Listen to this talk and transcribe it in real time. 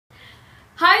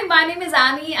Hi, my name is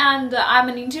Annie and I'm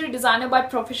an interior designer by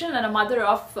profession and a mother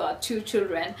of two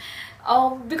children.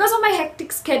 Because of my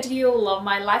hectic schedule of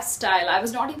my lifestyle, I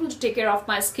was not able to take care of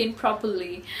my skin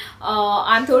properly.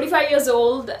 I'm 35 years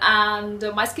old and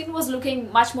my skin was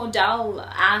looking much more dull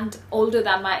and older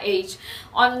than my age.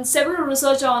 On several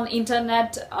research on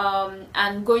internet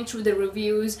and going through the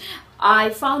reviews,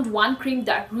 I found one cream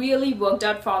that really worked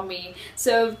out for me.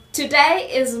 So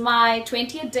today is my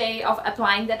 20th day of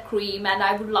applying that cream and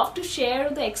I would love to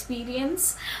share the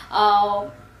experience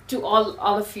to all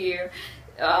of you.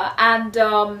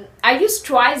 I use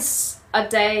twice a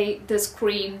day this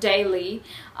cream daily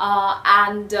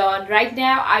right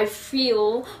now I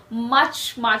feel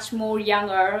much more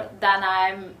younger than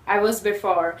I was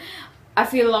before. I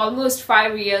feel almost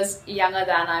 5 years younger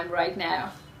than I'm right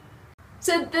now.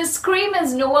 So this cream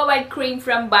is Novawhite cream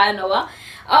from Nova.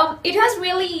 It has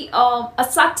really a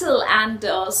subtle and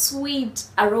sweet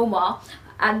aroma,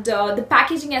 and the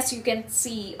packaging, as you can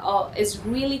see, is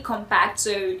really compact,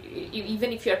 so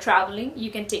even if you're traveling you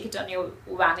can take it on your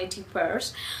vanity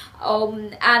purse.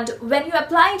 And when you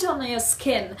apply it on your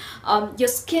skin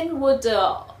would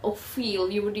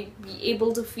you would be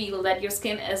able to feel that your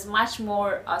skin is much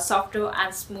more softer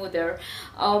and smoother.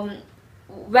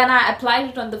 When I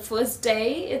applied it on the first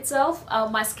day itself,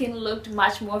 my skin looked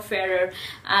much more fairer,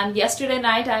 and yesterday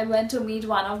night I went to meet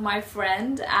one of my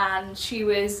friends and she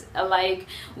was like,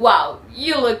 wow,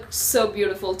 you look so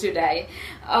beautiful today.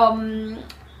 One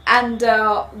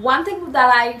thing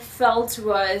that I felt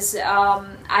was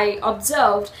I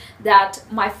observed that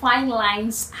my fine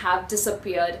lines have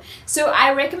disappeared. So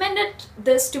I recommended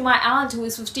this to my aunt who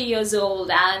is 50 years old,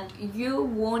 and you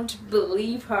won't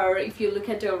believe her if you look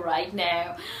at her right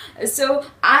now. So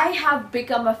I have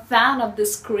become a fan of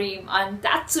this cream, and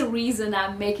that's the reason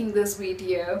I'm making this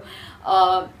video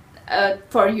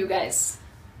for you guys.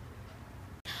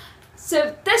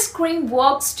 So this cream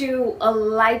works to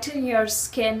lighten your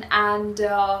skin and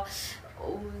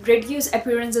reduce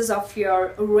appearances of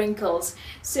your wrinkles.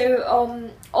 So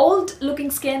old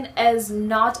looking skin is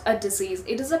not a disease,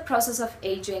 it is a process of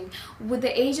aging. With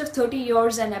the age of 30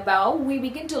 years and above, we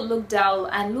begin to look dull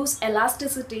and lose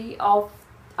elasticity of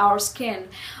our skin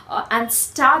and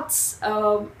starts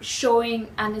showing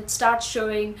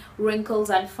wrinkles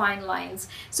and fine lines.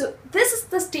 So this is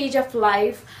the stage of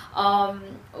life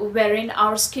wherein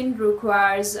our skin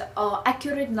requires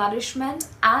accurate nourishment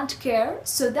and care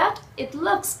so that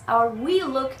we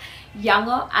look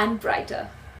younger and brighter.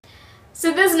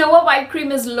 So this Novawhite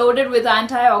cream is loaded with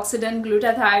antioxidant,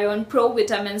 glutathione,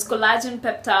 provitamins, collagen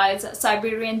peptides,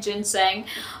 Siberian ginseng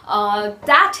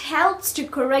that helps to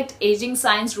correct aging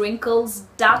signs, wrinkles,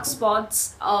 dark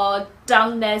spots,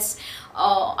 dullness,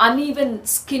 uneven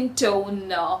skin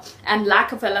tone and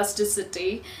lack of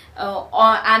elasticity,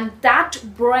 and that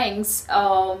brings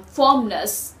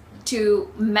firmness to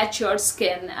mature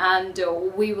skin, and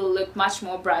we will look much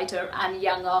more brighter and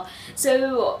younger.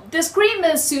 So this cream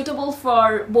is suitable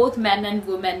for both men and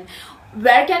women.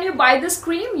 Where can you buy this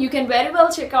cream? You can very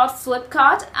well check out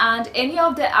Flipkart and any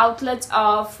of the outlets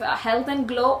of Health and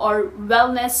Glow or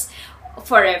Wellness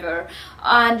Forever,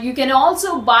 and you can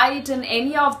also buy it in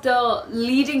any of the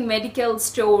leading medical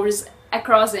stores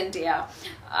across India.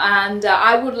 And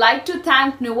I would like to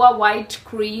thank Novawhite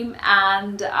cream,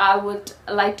 and I would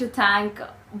like to thank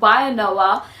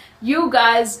Nova. You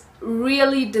guys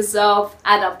really deserve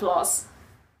an applause.